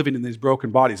part of living in these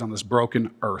broken bodies on this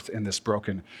broken earth, in this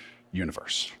broken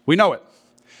universe. We know it.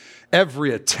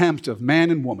 Every attempt of man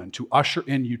and woman to usher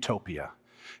in utopia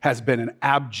has been an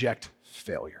abject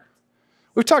failure.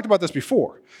 We've talked about this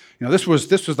before. This was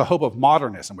the hope of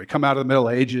modernism. We come out of the Middle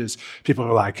Ages. People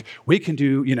are like, we can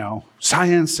do,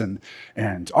 science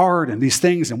and art and these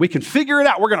things, and we can figure it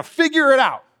out. We're going to figure it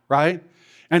out, right?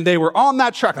 And they were on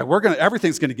that track. Like,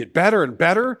 everything's going to get better and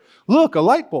better. Look, a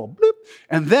light bulb. Bloop.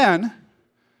 And then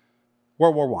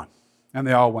World War I. And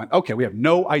they all went, okay, we have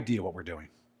no idea what we're doing.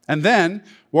 And then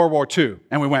World War II.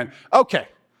 And we went, okay,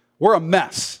 we're a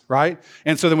mess, right?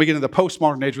 And so then we get into the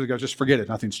postmodern age where we go, just forget it.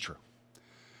 Nothing's true.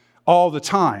 all the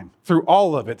time. Through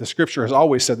all of it, the scripture has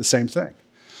always said the same thing.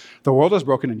 The world is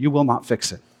broken and you will not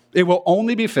fix it. It will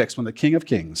only be fixed when the King of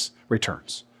Kings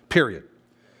returns, period.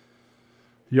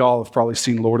 Y'all have probably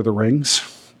seen Lord of the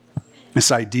Rings.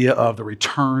 This idea of the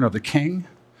return of the king.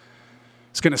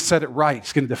 It's going to set it right.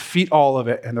 It's going to defeat all of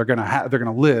it, and they're going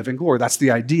to live in glory. That's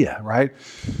the idea, right?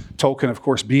 Tolkien, of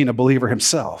course, being a believer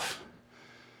himself.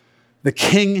 The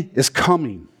king is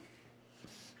coming.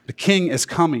 The king is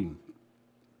coming.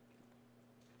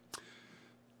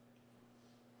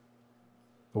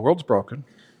 The world's broken,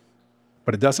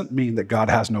 but it doesn't mean that God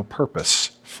has no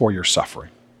purpose for your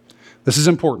suffering. This is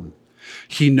important.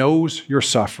 He knows your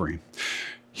suffering.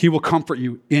 He will comfort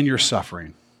you in your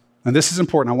suffering. And this is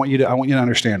important. I want you to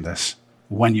understand this.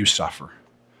 When you suffer,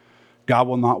 God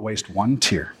will not waste one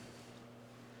tear,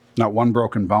 not one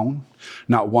broken bone,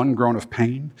 not one groan of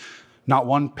pain, not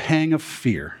one pang of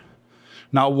fear,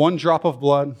 not one drop of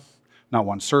blood, not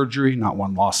one surgery, not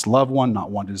one lost loved one, not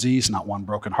one disease, not one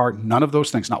broken heart. None of those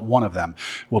things, not one of them,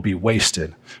 will be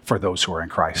wasted for those who are in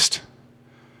Christ.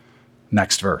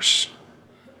 Next verse.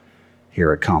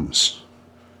 Here it comes.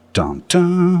 Dun,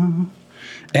 dun.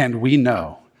 And we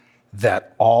know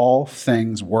that all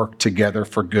things work together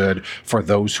for good for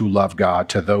those who love God,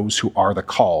 to those who are the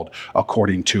called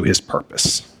according to his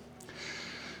purpose.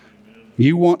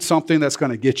 You want something that's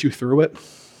going to get you through it?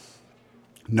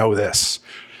 Know this.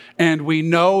 And we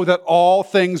know that all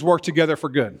things work together for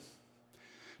good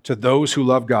to those who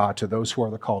love God, to those who are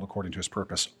the called according to his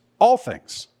purpose. All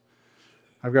things.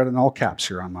 I've got it in all caps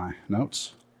here on my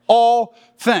notes. All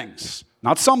things.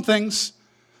 Not some things.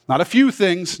 Not a few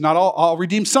things, not all, I'll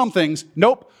redeem some things.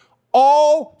 Nope.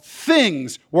 All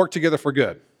things work together for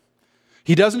good.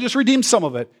 He doesn't just redeem some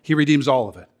of it, he redeems all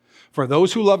of it. For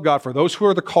those who love God, for those who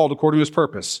are the called according to his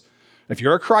purpose, if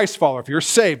you're a Christ follower, if you're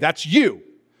saved, that's you.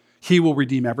 He will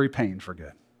redeem every pain for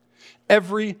good.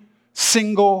 Every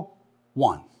single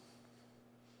one.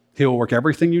 He will work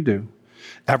everything you do,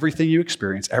 everything you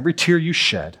experience, every tear you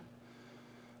shed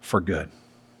for good.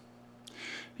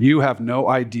 You have no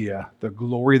idea the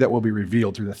glory that will be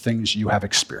revealed through the things you have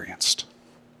experienced.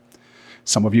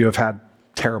 Some of you have had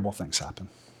terrible things happen.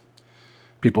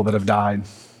 People that have died,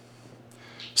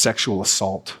 sexual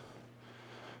assault,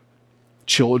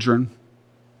 children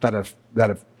that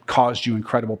have caused you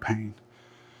incredible pain,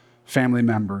 family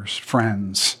members,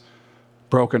 friends,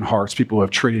 broken hearts, people who have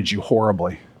treated you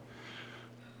horribly.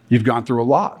 You've gone through a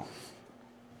lot.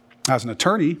 As an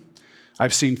attorney,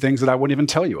 I've seen things that I wouldn't even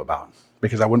tell you about,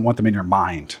 because I wouldn't want them in your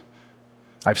mind.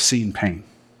 I've seen pain.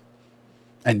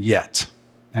 And yet,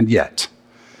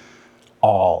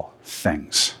 all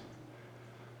things,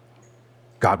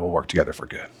 God will work together for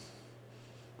good,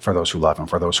 for those who love him,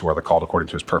 for those who are the called according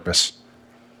to his purpose.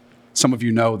 Some of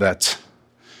you know that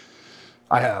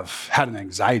I have had an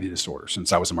anxiety disorder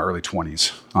since I was in my early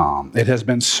 20s. It has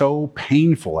been so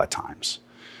painful at times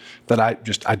that I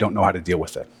don't know how to deal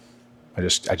with it. I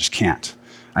just can't.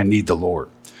 I need the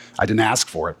Lord. I didn't ask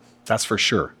for it, that's for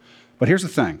sure. But here's the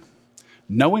thing.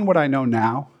 Knowing what I know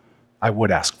now, I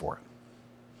would ask for it.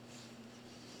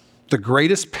 The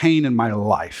greatest pain in my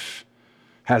life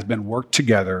has been worked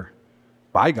together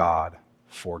by God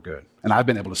for good. And I've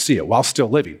been able to see it while still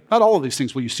living. Not all of these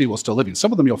things will you see while still living.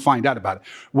 Some of them you'll find out about it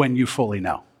when you fully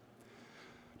know.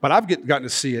 But I've gotten to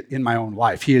see it in my own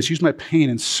life. He has used my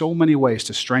pain in so many ways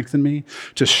to strengthen me,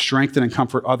 to strengthen and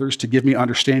comfort others, to give me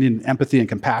understanding and empathy and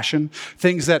compassion,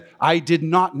 things that I did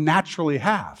not naturally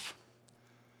have.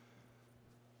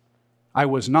 I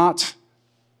was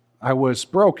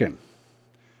broken,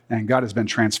 and God has been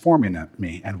transforming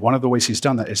me. And one of the ways he's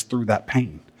done that is through that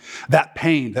pain that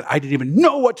I didn't even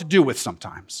know what to do with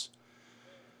sometimes.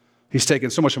 He's taken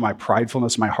so much of my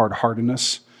pridefulness, my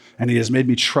hard-heartedness, and he has made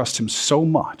me trust him so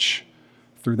much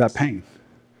through that pain.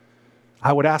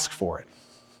 I would ask for it.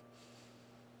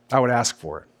 I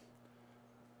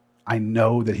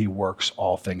know that he works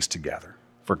all things together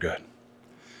for good.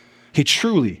 He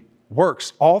truly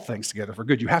works all things together for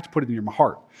good. You have to put it in your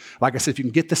heart. Like I said, if you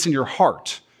can get this in your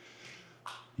heart,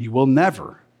 you will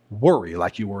never worry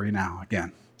like you worry now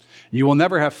again. You will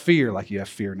never have fear like you have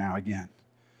fear now again.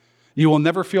 You will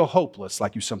never feel hopeless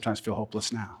like you sometimes feel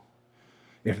hopeless now.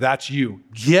 If that's you,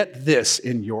 get this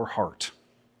in your heart.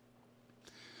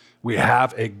 We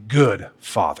have a good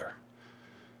Father.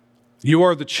 You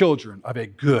are the children of a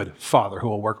good Father who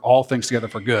will work all things together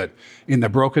for good. In the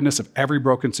brokenness of every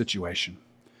broken situation,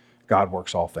 God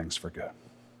works all things for good.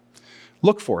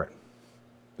 Look for it.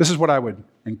 This is what I would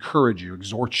encourage you,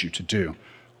 exhort you to do.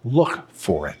 Look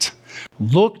for it.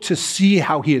 Look to see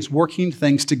how he is working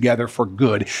things together for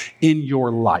good in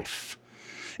your life.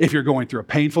 If you're going through a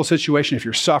painful situation, if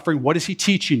you're suffering, what is he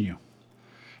teaching you?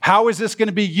 How is this going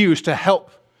to be used to help,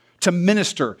 to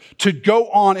minister, to go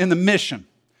on in the mission?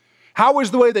 How is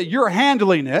the way that you're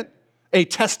handling it a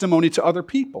testimony to other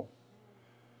people?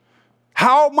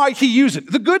 How might he use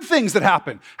it? The good things that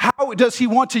happen, how does he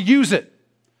want to use it?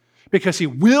 Because he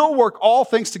will work all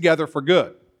things together for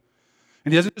good.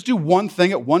 And he doesn't just do one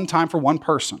thing at one time for one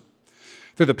person.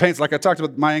 Through the pains, like I talked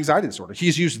about my anxiety disorder,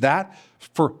 he's used that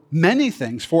for many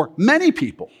things, for many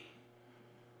people.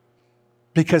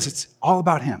 Because it's all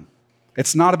about him.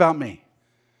 It's not about me.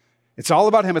 It's all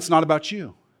about him. It's not about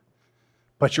you.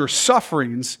 But your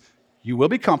sufferings, you will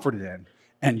be comforted in,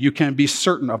 and you can be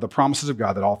certain of the promises of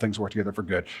God that all things work together for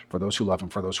good for those who love him,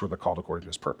 for those who are called according to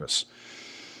his purpose.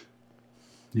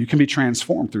 You can be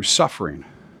transformed through suffering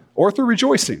or through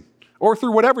rejoicing or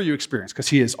through whatever you experience, because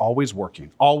he is always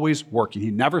working, always working. He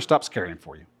never stops caring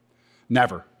for you.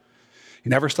 Never. He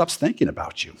never stops thinking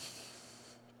about you.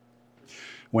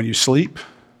 When you sleep,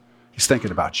 he's thinking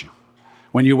about you.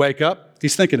 When you wake up,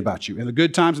 he's thinking about you. In the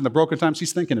good times and the broken times,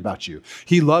 he's thinking about you.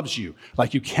 He loves you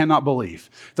like you cannot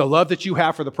believe. The love that you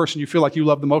have for the person you feel like you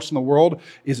love the most in the world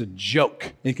is a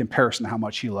joke in comparison to how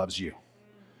much he loves you.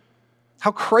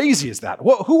 How crazy is that?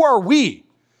 Who are we?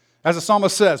 As the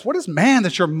psalmist says, what is man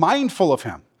that you're mindful of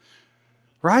him?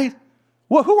 Right?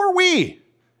 Well, who are we?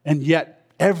 And yet,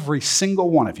 every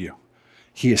single one of you,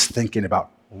 he is thinking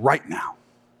about right now.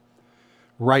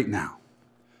 Right now.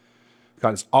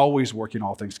 God is always working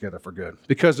all things together for good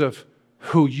because of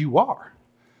who you are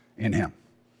in him.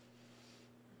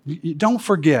 You don't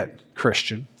forget,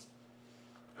 Christian,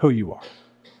 who you are.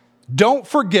 Don't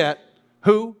forget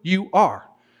who you are.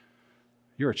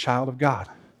 You're a child of God.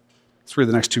 Let's read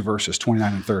the next two verses,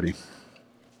 29 and 30.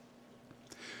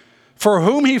 For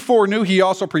whom he foreknew, he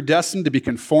also predestined to be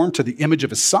conformed to the image of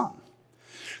his Son,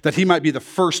 that he might be the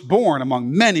firstborn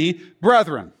among many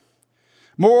brethren.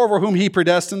 Moreover, whom he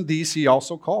predestined, these he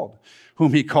also called.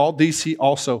 Whom he called, these he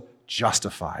also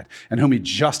justified. And whom he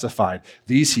justified,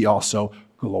 these he also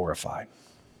glorified.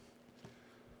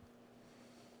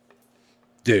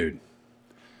 Dude.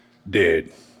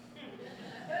 Do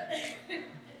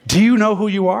you know who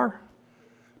you are?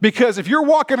 Because if you're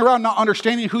walking around not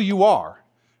understanding who you are,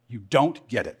 you don't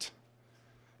get it.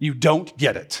 You don't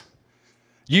get it.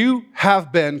 You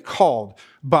have been called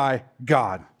by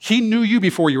God. He knew you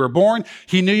before you were born.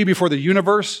 He knew you before the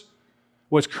universe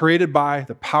was created by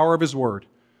the power of his word.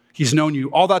 He's known you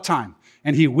all that time,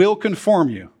 and he will conform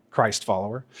you, Christ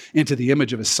follower, into the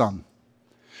image of his Son.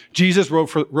 Jesus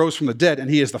rose from the dead, and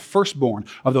he is the firstborn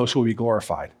of those who will be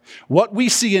glorified. What we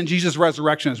see in Jesus'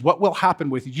 resurrection is what will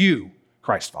happen with you,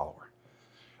 Christ follower.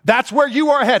 That's where you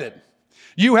are headed.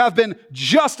 You have been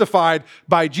justified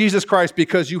by Jesus Christ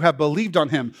because you have believed on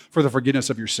him for the forgiveness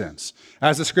of your sins.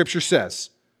 As the scripture says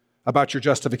about your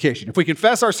justification. If we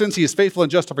confess our sins, he is faithful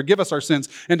and just to forgive us our sins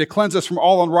and to cleanse us from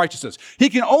all unrighteousness. He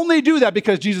can only do that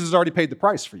because Jesus has already paid the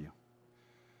price for you.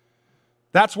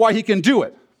 That's why he can do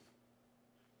it.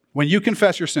 When you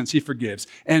confess your sins, he forgives.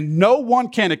 And no one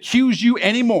can accuse you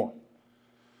anymore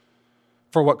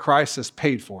for what Christ has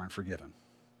paid for and forgiven.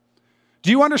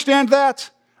 Do you understand that?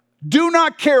 Do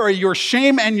not carry your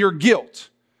shame and your guilt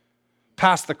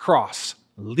past the cross.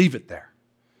 Leave it there.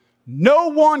 No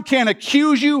one can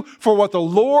accuse you for what the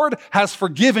Lord has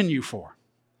forgiven you for.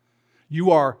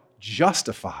 You are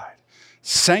justified,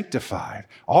 sanctified,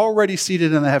 already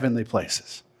seated in the heavenly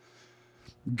places.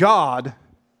 God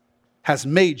has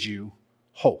made you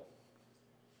whole.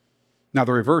 Now,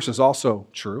 the reverse is also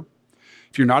true.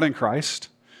 If you're not in Christ,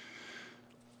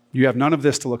 you have none of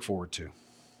this to look forward to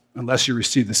unless you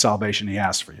receive the salvation he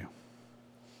has for you.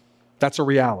 That's a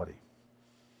reality.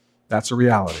 That's a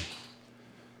reality.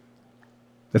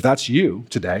 If that's you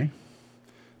today,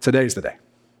 today's the day.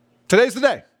 Today's the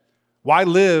day. Why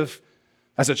live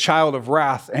as a child of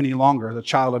wrath any longer, as a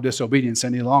child of disobedience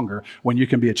any longer, when you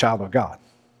can be a child of God?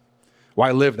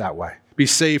 Why live that way? Be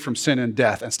saved from sin and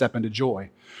death and step into joy.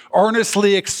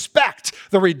 Earnestly expect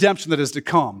the redemption that is to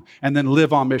come, and then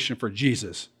live on mission for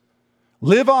Jesus.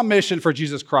 Live on mission for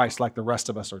Jesus Christ like the rest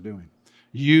of us are doing.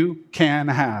 You can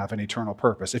have an eternal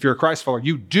purpose. If you're a Christ follower,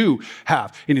 you do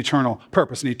have an eternal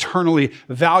purpose, an eternally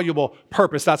valuable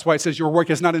purpose. That's why it says your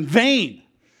work is not in vain.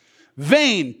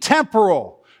 Vain,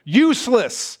 temporal,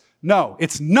 useless. No,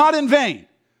 it's not in vain.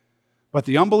 But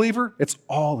the unbeliever, it's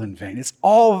all in vain. It's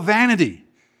all vanity.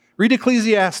 Read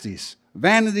Ecclesiastes.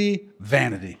 Vanity,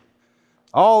 vanity.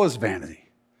 All is vanity.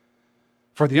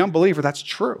 For the unbeliever, that's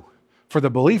true. For the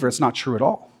believer, it's not true at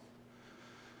all.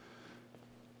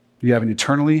 You have an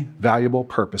eternally valuable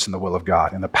purpose in the will of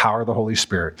God, in the power of the Holy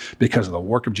Spirit, because of the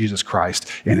work of Jesus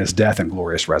Christ in his death and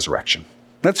glorious resurrection.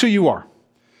 That's who you are.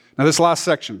 Now, this last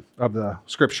section of the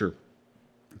scripture,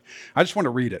 I just want to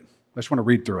read it. I just want to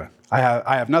read through it. I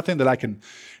have nothing that I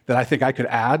think I could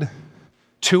add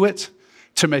to it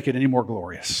to make it any more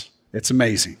glorious. It's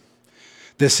amazing.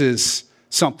 This is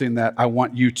something that I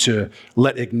want you to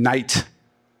let ignite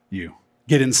you.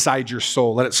 Get inside your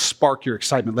soul. Let it spark your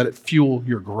excitement. Let it fuel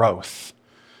your growth.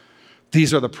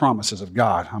 These are the promises of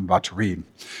God I'm about to read.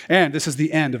 And this is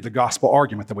the end of the gospel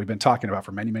argument that we've been talking about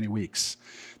for many, many weeks.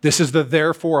 This is the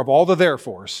therefore of all the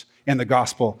therefores in the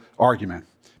gospel argument.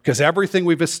 Because everything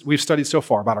we've studied so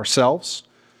far about ourselves,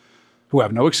 who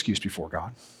have no excuse before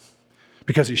God,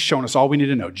 because he's shown us all we need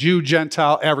to know, Jew,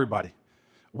 Gentile, everybody.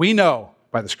 We know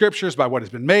by the scriptures, by what has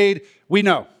been made, we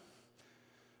know.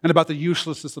 And about the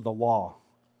uselessness of the law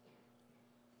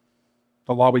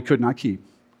we could not keep,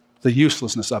 the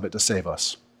uselessness of it to save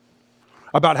us.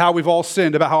 About how we've all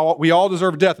sinned, about how we all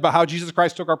deserve death, about how Jesus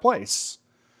Christ took our place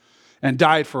and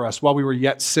died for us while we were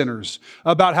yet sinners,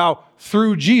 about how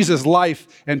through Jesus,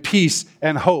 life and peace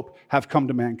and hope have come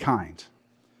to mankind.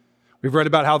 We've read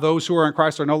about how those who are in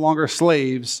Christ are no longer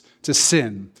slaves to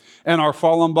sin, and our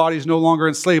fallen bodies no longer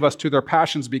enslave us to their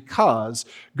passions, because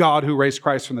God, who raised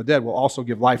Christ from the dead, will also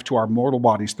give life to our mortal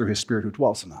bodies through his Spirit who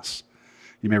dwells in us.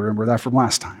 You may remember that from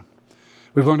last time.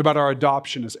 We've learned about our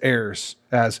adoption as heirs,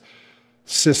 as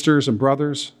sisters and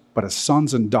brothers, but as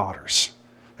sons and daughters,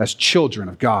 as children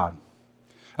of God.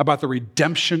 About the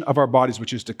redemption of our bodies,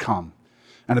 which is to come,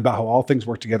 and about how all things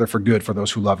work together for good for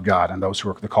those who love God and those who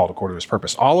are called according to his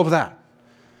purpose. All of that,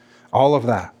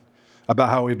 about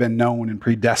how we've been known and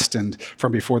predestined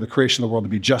from before the creation of the world to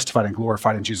be justified and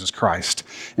glorified in Jesus Christ.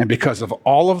 And because of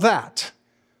all of that,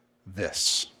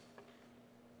 this.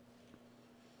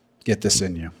 Get this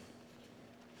in you.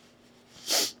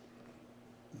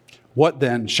 What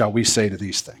then shall we say to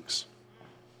these things?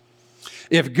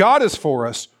 If God is for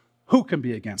us, who can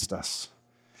be against us?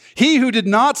 He who did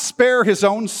not spare his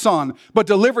own son, but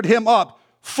delivered him up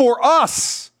for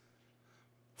us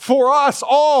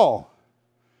all,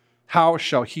 how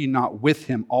shall he not with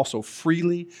him also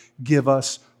freely give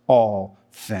us all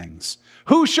things?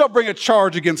 Who shall bring a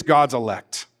charge against God's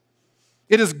elect?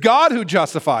 It is God who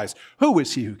justifies. Who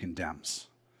is he who condemns?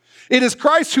 It is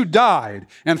Christ who died,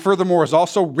 and furthermore is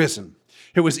also risen,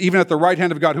 who is even at the right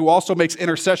hand of God, who also makes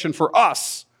intercession for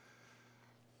us.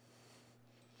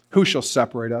 Who shall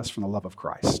separate us from the love of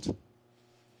Christ?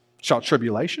 Shall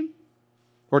tribulation,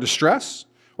 or distress,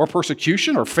 or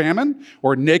persecution, or famine,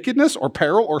 or nakedness, or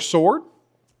peril, or sword?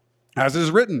 As it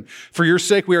is written, for your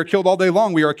sake we are killed all day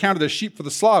long, we are accounted as sheep for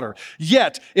the slaughter.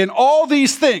 Yet, in all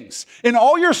these things, in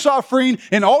all your suffering,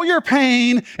 in all your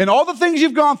pain, in all the things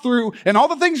you've gone through, in all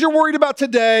the things you're worried about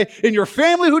today, in your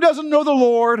family who doesn't know the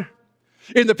Lord,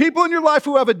 in the people in your life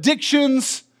who have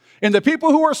addictions, in the people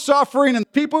who are suffering, and the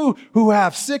people who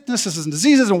have sicknesses and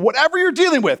diseases, and whatever you're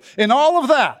dealing with, in all of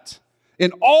that,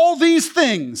 in all these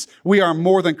things, we are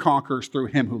more than conquerors through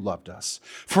him who loved us.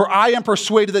 For I am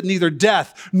persuaded that neither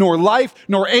death, nor life,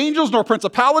 nor angels, nor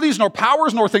principalities, nor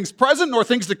powers, nor things present, nor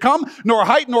things to come, nor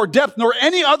height, nor depth, nor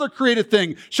any other created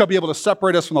thing shall be able to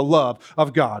separate us from the love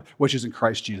of God, which is in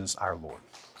Christ Jesus our Lord.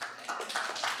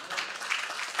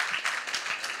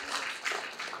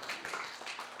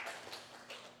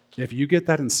 If you get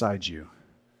that inside you,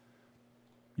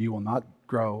 you will not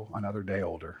grow another day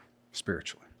older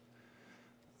spiritually.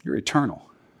 You're eternal.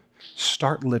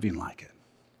 Start living like it.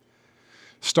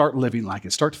 Start living like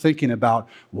it. Start thinking about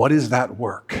what is that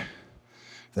work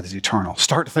that is eternal.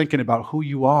 Start thinking about who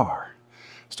you are.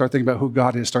 Start thinking about who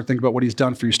God is. Start thinking about what he's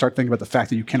done for you. Start thinking about the fact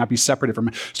that you cannot be separated from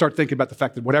him. Start thinking about the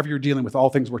fact that whatever you're dealing with, all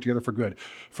things work together for good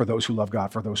for those who love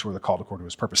God, for those who are called according to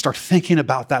his purpose. Start thinking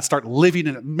about that. Start living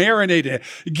in it, marinate in it.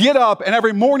 Get up and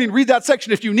every morning read that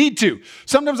section if you need to.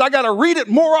 Sometimes I got to read it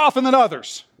more often than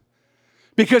others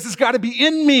because it's got to be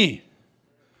in me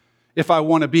if I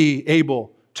want to be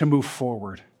able to move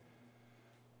forward,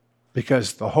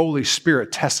 because the Holy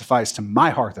Spirit testifies to my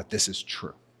heart that this is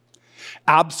true.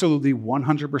 Absolutely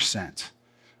 100%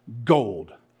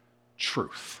 gold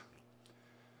truth.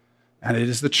 And it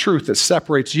is the truth that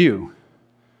separates you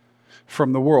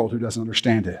from the world who doesn't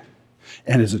understand it.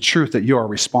 And it is a truth that you are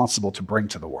responsible to bring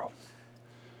to the world.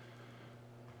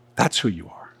 That's who you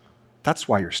are. That's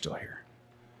why you're still here.